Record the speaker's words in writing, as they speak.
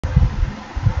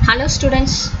Hello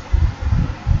students.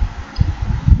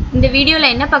 இந்த வீடியோல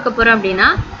என்ன பார்க்க போறோம் அப்படினா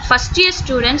first year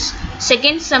students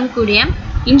second sem கூடிய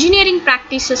engineering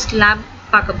practices lab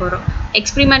பார்க்க போறோம்.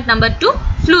 Experiment number 2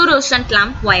 fluorescent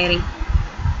lamp wiring.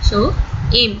 So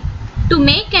aim to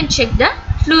make and check the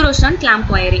fluorescent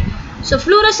lamp wiring. So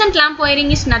fluorescent lamp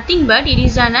wiring is nothing but it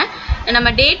is நம்ம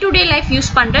day to day life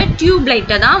use பண்ற tube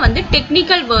light தான் வந்து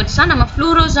technical words நம்ம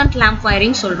fluorescent lamp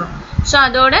wiring சொல்றோம். So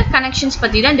அதோட connections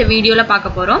பத்தி தான் இந்த வீடியோல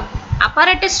பார்க்க போறோம்.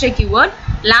 Apparatus required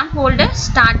lamp holder,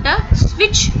 starter,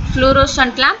 switch,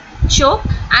 fluorescent lamp, choke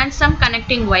and some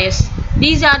connecting wires.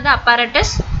 These are the apparatus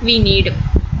we need.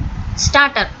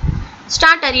 Starter.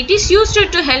 It is used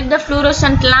to help the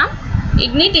fluorescent lamp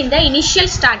ignite in the initial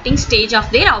starting stage of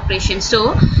their operation. So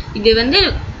இது வந்து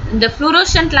the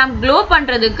fluorescent lamp glow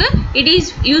பண்றதுக்கு it is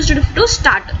used to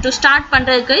start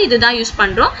பண்றதுக்கு இதுதான் use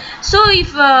பண்றோம். So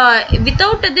if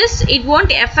without this it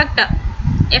won't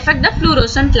affect the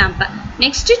fluorescent lamp.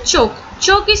 Next,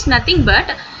 choke is nothing but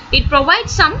it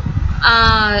provides some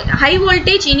high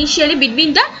voltage initially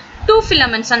between the two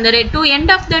filaments and the two end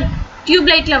of the tube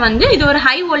light la vandu idu or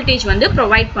high voltage vandu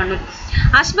provide pannum.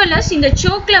 As well as in the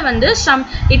choke la vandu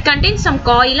it contains some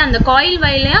coil and the coil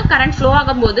via current flow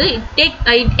agumbodhu it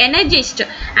energized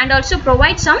and also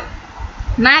provides some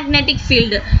magnetic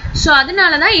field. So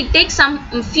adanal da it takes some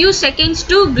few seconds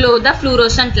to glow the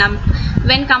fluorescent lamp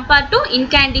when compared to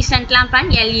incandescent lamp and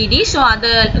LED. So adu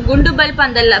gundu bulb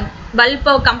and the bulb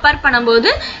compare பண்ணும்போது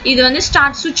இது வந்து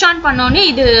start switch on பண்ணோனே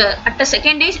இது at a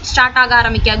second day start ஆக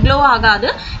ஆரம்பிக்க glow ஆகாது.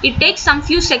 It takes some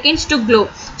few seconds to glow.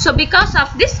 So because of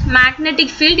this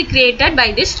magnetic field created by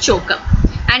this choke.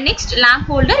 And next, lamp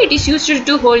holder, it is used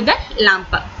to hold the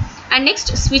lamp. And next,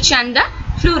 switch and the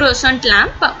fluorescent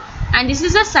lamp. And this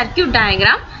is a circuit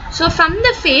diagram. So from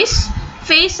the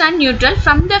phase and neutral,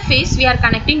 from the phase we are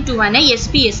connecting to an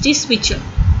SPST switch.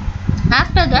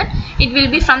 After that it will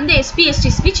be from the SPST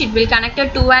switch it will connected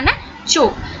to an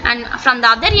choke, and from the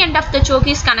other end of the choke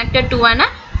is connected to an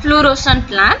fluorescent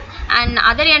lamp, and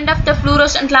other end of the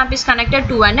fluorescent lamp is connected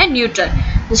to an neutral.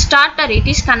 The starter, it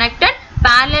is connected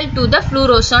parallel to the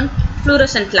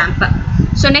fluorescent lamp.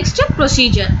 So next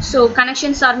procedure. So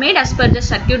connections are made as per the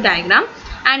circuit diagram.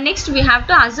 And next we have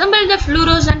to assemble the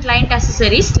fluorescent light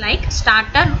accessories like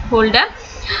starter, holder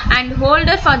and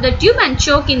holder for the tube and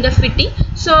choke in the fitting.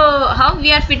 So how we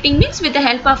are fitting means with the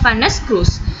help of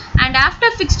screws. And after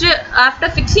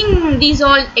fixing these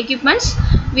all equipments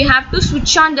we have to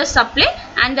switch on the supply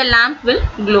and the lamp will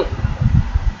glow.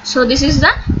 So this is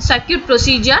the circuit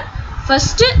procedure.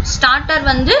 First starter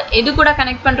வந்து எது கூட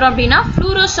connect பண்றோம் அப்படினா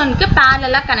fluorescentக்கு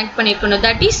parallel connect பண்ணிருக்கணும்,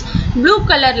 that is blue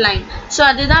color line. So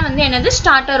அதுதான் வந்து என்னது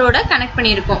ஸ்டார்டரோட connect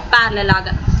பண்ணிருக்கோம் parallel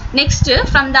ஆக. Next,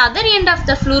 from the other end of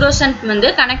the fluorescent வந்து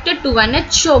connected to one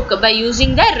choke by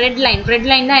using the red line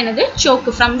தான் என்னது choke,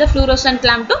 from the fluorescent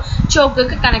lamp to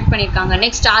chokeக்கு connect பண்ணிருக்காங்க.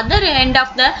 Next, other end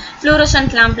of the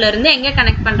fluorescent lampல இருந்து எங்க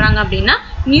connect பண்றாங்க அப்படினா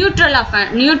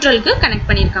நியூட்ரலுக்கு connect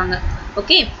பண்ணிருக்காங்க.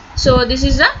 Okay, so this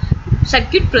is a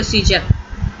circuit procedure.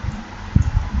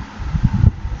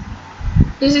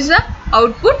 This is the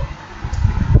output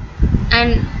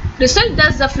and result.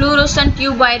 Thus the fluorescent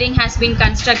tube wiring has been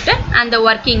constructed and the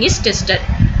working is tested.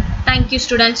 Thank you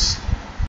students.